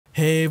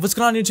Hey, what's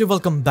going on YouTube?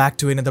 Welcome back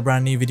to another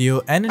brand new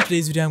video, and in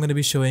today's video I'm going to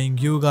be showing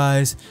you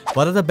guys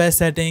what are the best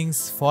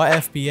settings for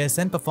FPS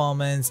and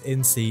performance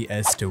in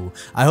CS2.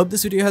 I hope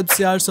this video helps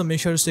you out, so make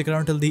sure to stick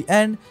around till the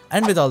end,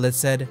 and with all that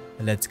said,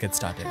 let's get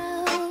started.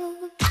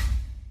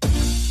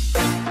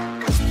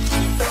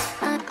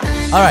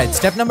 Alright,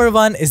 step number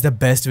 1 is the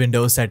best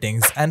Windows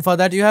settings, and for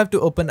that you have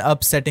to open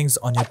up settings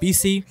on your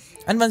PC,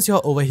 and once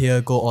you're over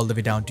here, go all the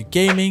way down to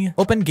gaming,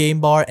 open game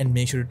bar and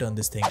make sure to turn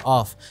this thing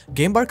off.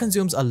 Game bar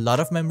consumes a lot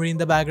of memory in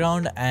the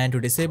background, and to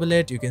disable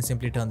it you can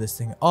simply turn this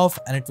thing off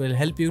and it will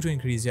help you to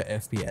increase your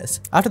FPS.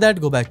 After that,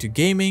 go back to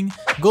gaming,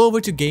 go over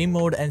to game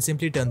mode and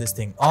simply turn this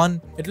thing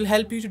on. It will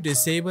help you to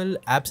disable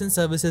apps and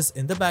services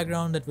in the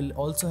background. That will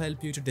also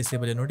help you to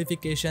disable your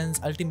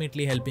notifications,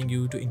 ultimately helping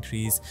you to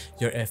increase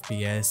your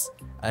FPS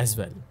as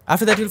well.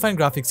 After that, you'll find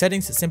graphic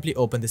settings. Simply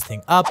open this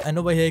thing up and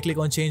over here click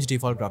on change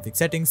default graphic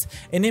settings.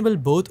 Enable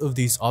both of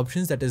these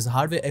options, that is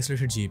hardware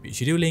accelerated GPU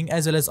scheduling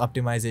as well as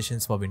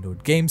optimizations for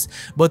windowed games.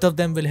 Both of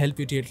them will help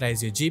you to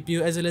utilize your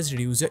GPU as well as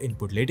reduce your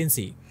input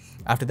latency.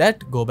 After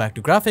that, go back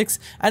to graphics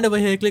and over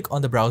here click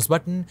on the browse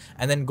button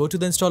and then go to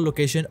the install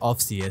location of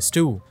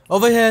CS2.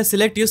 Over here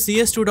select your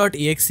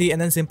CS2.exe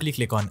and then simply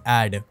click on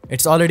add.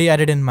 It's already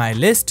added in my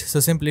list, so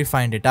simply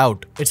find it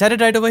out. It's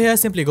added right over here.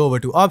 Simply go over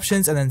to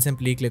options and then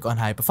simply click on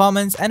high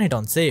performance and hit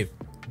on save.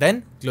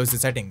 Then close the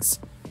settings.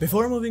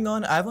 Before moving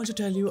on, I want to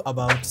tell you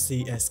about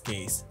CS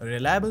Case, a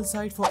reliable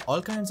site for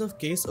all kinds of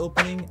case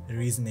opening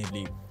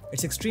reasonably.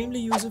 It's extremely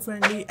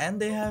user-friendly and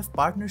they have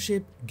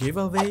partnership,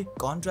 giveaway,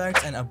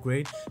 contracts and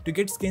upgrade to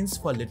get skins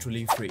for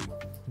literally free.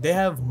 They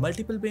have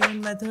multiple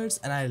payment methods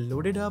and I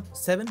loaded up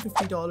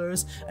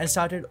 $750 and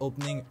started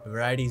opening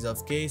varieties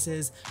of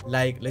cases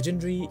like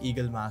Legendary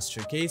Eagle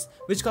Master case,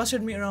 which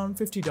costed me around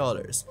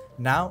 $50.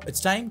 Now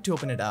it's time to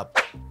open it up.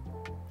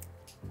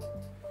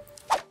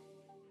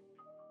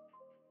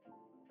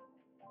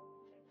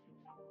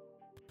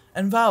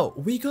 And wow,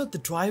 we got the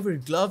driver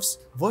gloves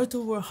worth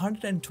over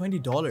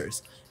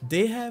 $120.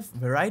 They have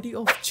variety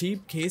of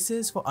cheap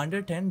cases for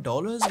under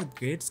 $10 with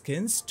great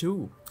skins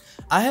too.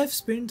 I have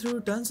spinned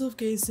through tons of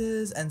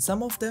cases and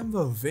some of them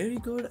were very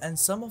good and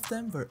some of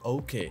them were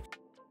okay.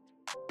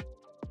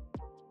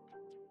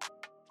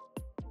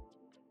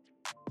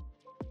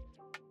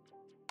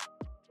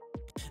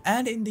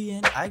 And in the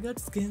end, I got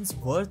skins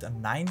worth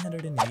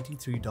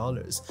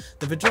 $983.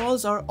 The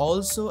withdrawals are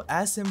also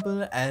as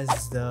simple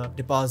as the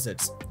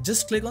deposits.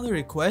 Just click on the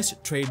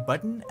request trade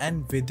button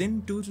and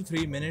within 2 to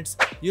 3 minutes,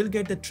 you'll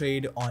get the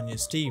trade on your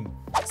Steam.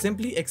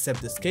 Simply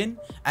accept the skin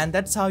and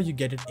that's how you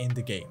get it in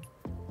the game.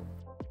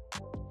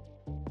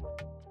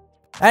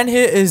 And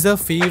here is the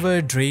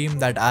fever dream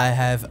that I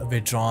have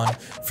withdrawn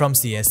from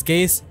CS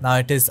Case. Now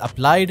it is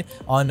applied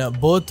on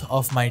both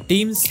of my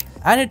teams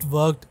and it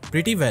worked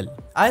pretty well.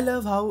 I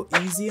love how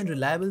easy and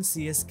reliable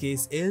CS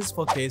Case is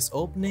for case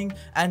opening,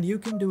 and you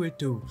can do it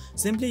too.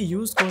 Simply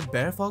use code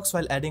BareFox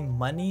while adding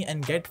money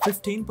and get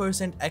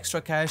 15%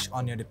 extra cash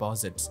on your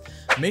deposits.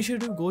 Make sure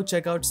to go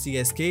check out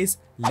CS Case,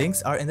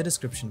 links are in the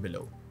description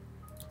below.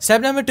 Step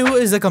number 2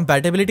 is the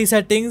compatibility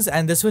settings,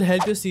 and this will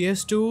help your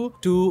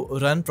CS2 to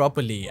run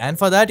properly. And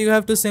for that you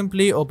have to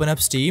simply open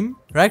up Steam,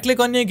 right click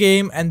on your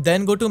game and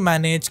then go to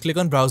manage, click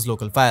on browse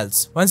local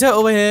files. Once you're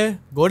over here,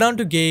 go down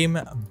to game,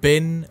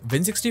 bin,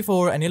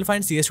 win64 and you'll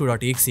find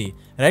cs2.exe.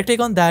 Right click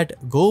on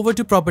that, go over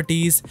to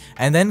properties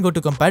and then go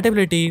to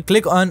compatibility,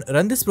 click on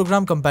run this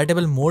program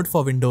compatible mode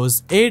for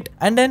Windows 8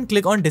 and then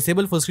click on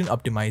disable full screen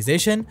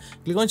optimization,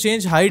 click on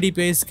change high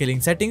DPI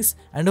scaling settings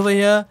and over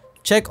here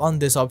check on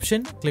this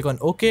option, click on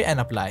OK and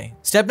apply.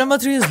 Step number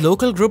 3 is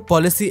local group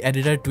policy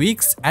editor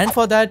tweaks, and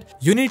for that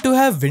you need to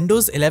have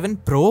Windows 11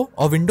 Pro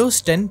or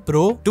Windows 10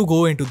 Pro to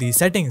go into these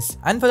settings.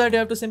 And for that you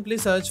have to simply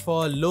search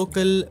for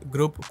local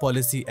group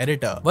policy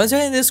editor. Once you're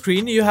in this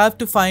screen, you have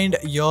to find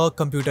your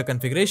computer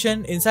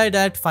configuration. Inside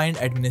that find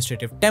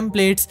administrative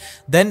templates,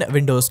 then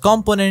Windows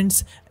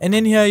components, and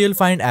in here you'll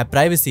find app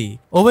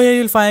privacy. Over here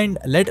you'll find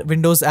let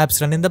Windows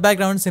apps run in the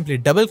background. Simply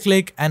double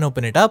click and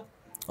open it up.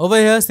 Over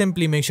here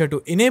simply make sure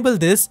to enable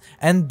this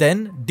and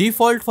then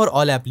default for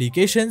all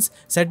applications,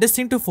 set this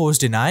thing to force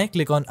deny,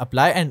 click on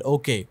apply and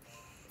OK.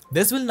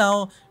 This will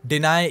now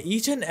deny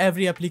each and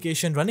every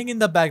application running in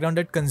the background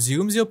that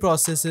consumes your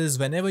processes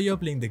whenever you're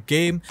playing the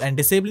game, and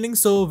disabling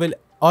so will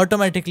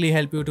automatically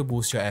help you to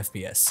boost your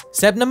FPS.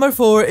 Step number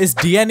 4 is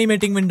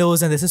de-animating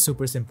Windows, and this is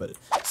super simple.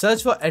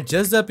 Search for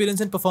adjust the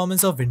appearance and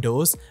performance of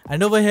Windows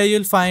and over here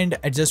you'll find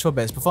adjust for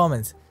best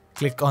performance.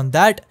 Click on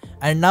that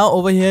and now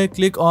over here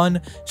click on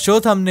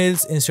show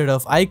thumbnails instead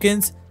of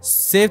icons,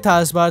 save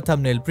taskbar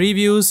thumbnail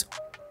previews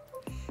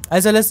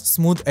as well as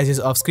smooth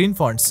edges of screen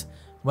fonts.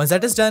 Once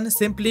that is done,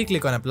 simply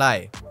click on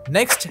apply.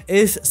 Next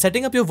is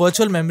setting up your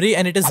virtual memory,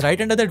 and it is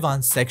right under the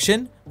advanced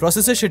section.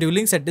 processor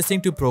scheduling, set this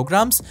thing to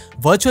programs,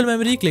 virtual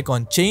memory, click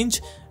on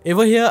change.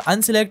 Over here,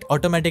 unselect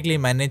automatically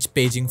manage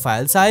paging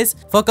file size.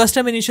 For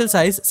custom initial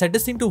size, set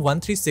this thing to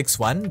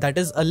 1361, that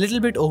is a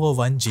little bit over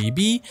 1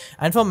 GB.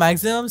 And for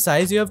maximum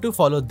size, you have to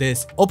follow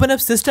this. Open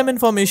up system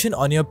information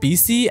on your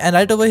PC, and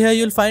right over here,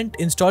 you'll find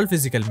installed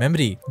physical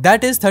memory.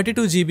 That is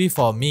 32 GB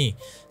for me.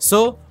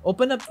 So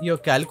open up your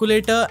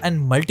calculator and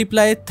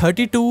multiply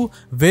 32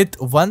 with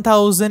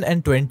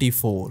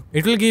 1024.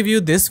 It will give you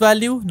this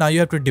value. Now you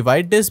have to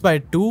divide this by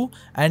 2,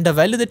 and the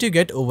value that you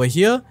get over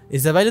here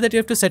is the value that you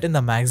have to set in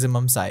the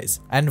maximum size.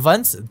 And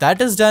once that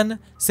is done,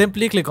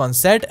 simply click on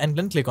set and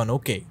then click on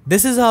OK.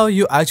 This is how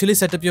you actually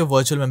set up your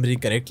virtual memory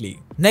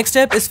correctly. Next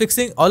step is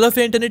fixing all of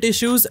your internet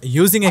issues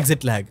using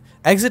ExitLag.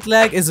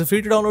 ExitLag is a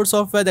free to download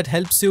software that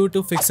helps you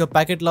to fix your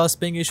packet loss,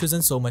 ping issues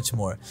and so much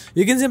more.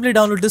 You can simply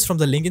download this from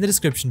the link in the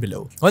description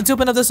below. Once you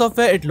open up the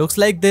software, it looks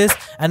like this,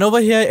 and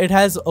over here it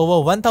has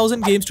over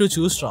 1000 games to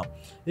choose from.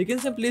 You can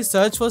simply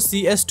search for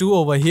CS2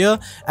 over here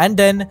and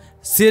then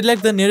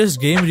select the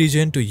nearest game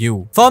region to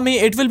you. For me,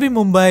 it will be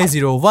Mumbai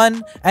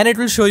 01 and it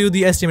will show you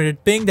the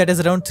estimated ping, that is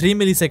around 3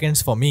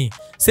 milliseconds for me.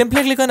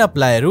 Simply click on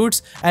apply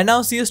routes and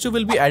now CS2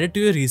 will be added to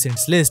your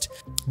recents list.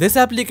 This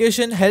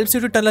application helps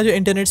you to tunnel your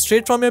internet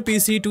straight from your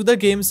PC to the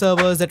game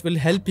servers that will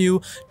help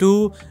you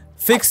to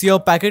fix your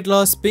packet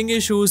loss, ping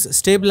issues,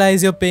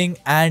 stabilize your ping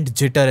and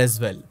jitter as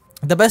well.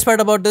 The best part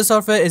about this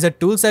software is a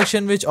tool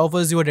section which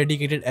offers you a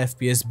dedicated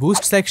FPS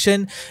boost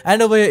section, and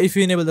over here if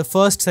you enable the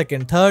first,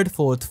 second, third,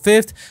 fourth,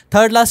 fifth,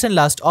 third last and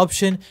last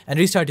option and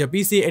restart your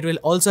PC, it will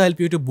also help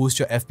you to boost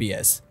your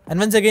FPS. And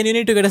once again, you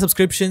need to get a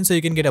subscription, so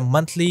you can get a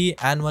monthly,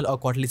 annual or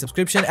quarterly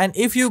subscription, and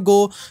if you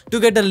go to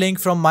get the link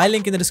from my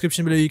link in the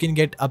description below, you can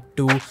get up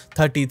to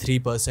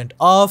 33%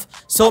 off.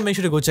 So make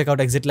sure to go check out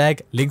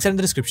ExitLag, links are in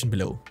the description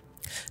below.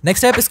 Next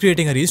step is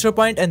creating a restore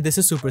point, and this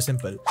is super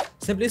simple.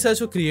 Simply search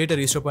for create a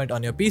restore point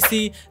on your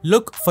PC,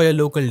 look for your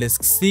local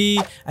disk C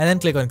and then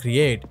click on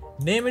create.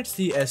 Name it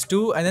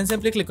CS2 and then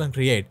simply click on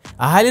create.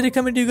 I highly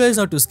recommend you guys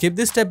not to skip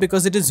this step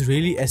because it is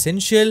really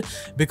essential,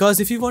 because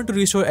if you want to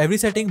restore every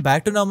setting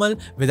back to normal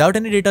without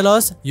any data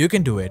loss, you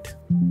can do it.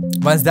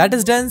 Once that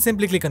is done,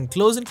 simply click on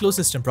close and close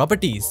system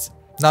properties.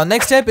 Now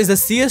next step is the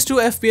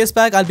CS2 FPS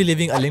pack. I'll be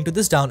leaving a link to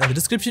this down in the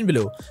description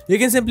below. You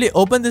can simply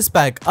open this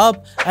pack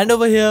up and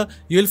over here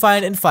you'll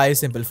find in 5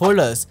 simple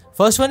folders.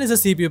 First one is the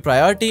CPU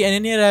priority, and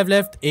in here I've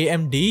left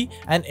AMD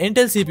and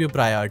Intel CPU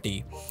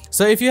priority.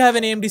 So if you have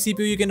an AMD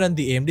CPU, you can run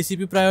the AMD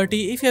CPU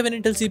priority. If you have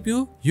an Intel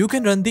CPU, you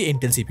can run the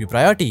Intel CPU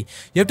priority.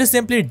 You have to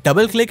simply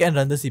double click and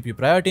run the CPU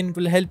priority, and it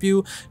will help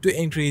you to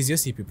increase your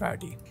CPU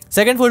priority.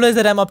 Second folder is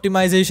the RAM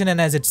optimization, and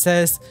as it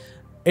says,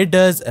 it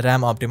does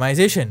RAM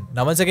optimization.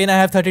 Now once again, I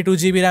have 32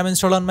 GB RAM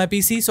installed on my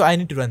PC, so I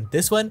need to run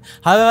this one.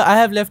 However, I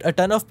have left a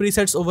ton of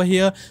presets over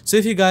here, so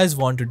if you guys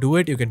want to do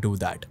it, you can do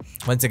that.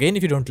 Once again,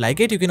 if you don't like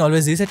it, you can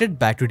always reset it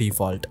back to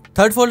default.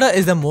 Third folder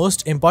is the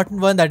most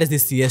important one, that is the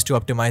CS2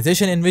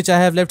 optimization, in which I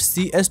have left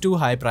CS2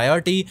 high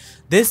priority.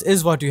 This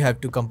is what you have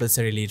to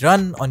compulsorily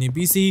run on your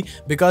PC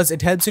because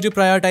it helps you to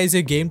prioritize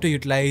your game to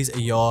utilize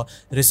your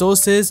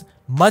resources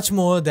much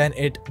more than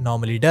it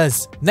normally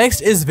does.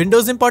 Next is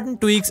Windows important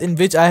tweaks, in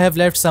which I have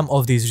left some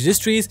of these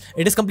registries.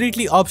 It is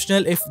completely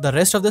optional. If the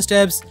rest of the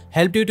steps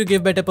help you to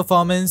give better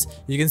performance,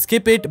 you can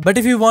skip it, but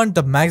if you want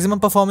the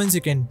maximum performance,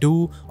 you can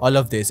do all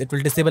of this. It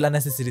will disable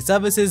unnecessary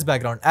services,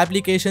 background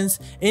applications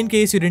in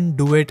case you didn't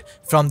do it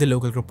from the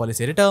local group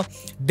policy editor,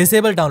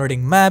 disable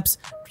downloading maps,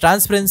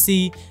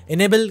 transparency,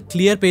 enable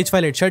clear page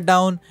file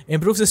shutdown,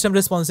 improve system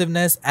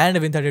responsiveness and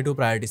Win32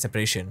 priority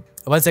separation.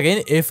 Once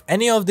again, if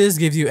any of this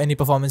gives you any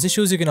performance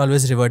issues, you can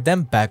always revert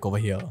them back over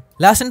here.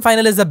 Last and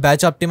final is the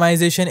batch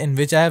optimization, in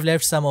which I have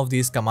left some of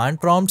these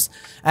command prompts,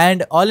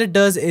 and all it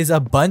does is a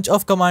bunch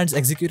of commands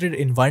executed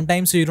in one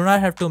time, so you do not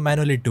have to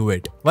manually do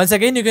it. Once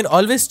again, you can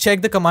always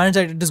check the commands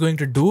that it is going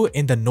to do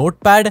in the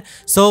notepad.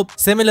 So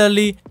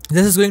similarly,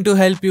 this is going to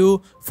help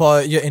you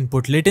for your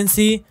input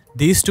latency.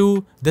 These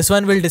two, this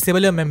one will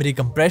disable your memory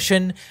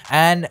compression,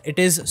 and it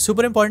is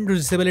super important to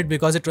disable it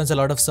because it runs a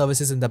lot of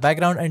services in the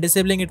background, and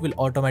disabling it will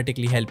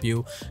automatically help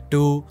you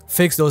to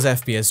fix those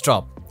FPS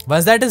drop.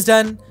 Once that is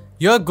done,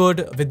 you're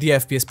good with the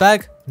FPS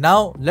pack.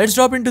 Now let's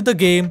drop into the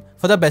game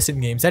for the best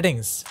in-game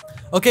settings.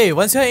 Okay,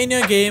 once you're in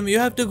your game, you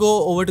have to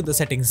go over to the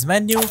settings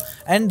menu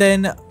and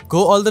then go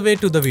all the way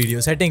to the video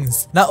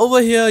settings. Now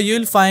over here,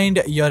 you'll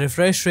find your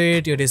refresh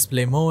rate, your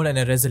display mode and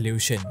your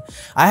resolution.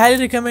 I highly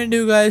recommend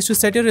you guys to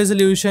set your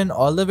resolution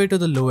all the way to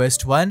the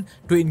lowest one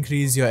to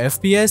increase your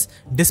FPS.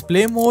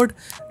 Display mode,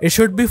 it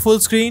should be full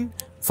screen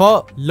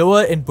for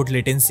lower input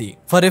latency.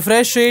 For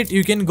refresh rate,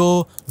 you can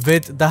go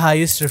with the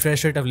highest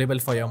refresh rate available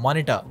for your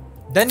monitor.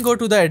 Then go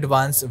to the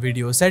advanced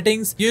video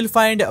settings. You'll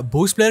find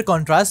boost player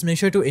contrast. Make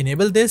sure to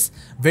enable this.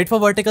 Wait for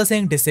vertical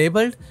sync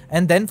disabled.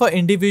 And then for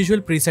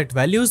individual preset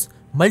values,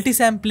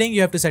 multi-sampling,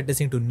 you have to set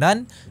this into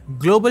none.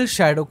 Global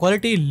shadow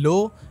quality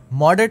low.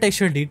 Model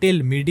texture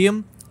detail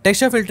medium.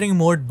 Texture filtering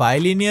mode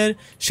bilinear.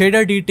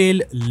 Shader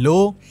detail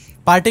low.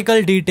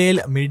 Particle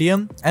detail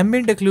medium.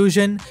 Ambient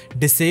occlusion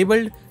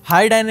disabled.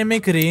 High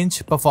dynamic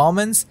range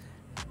performance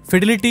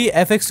Fidelity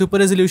FX Super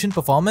Resolution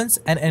Performance,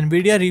 and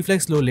NVIDIA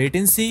Reflex Low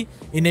Latency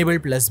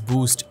enabled plus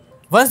boost.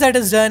 Once that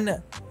is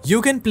done,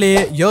 you can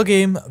play your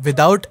game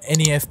without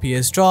any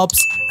FPS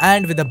drops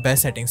and with the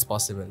best settings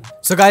possible.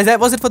 So guys, that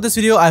was it for this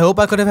video. I hope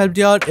I could have helped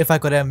you out. If I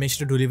could have, make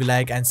sure to leave a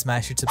like and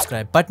smash that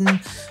subscribe button.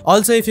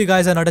 Also, if you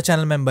guys are not a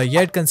channel member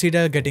yet,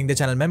 consider getting the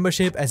channel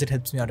membership as it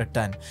helps me out a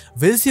ton.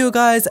 We'll see you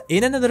guys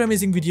in another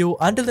amazing video.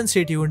 Until then,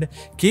 stay tuned,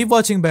 keep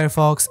watching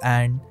BareFox,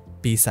 and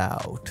peace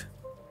out.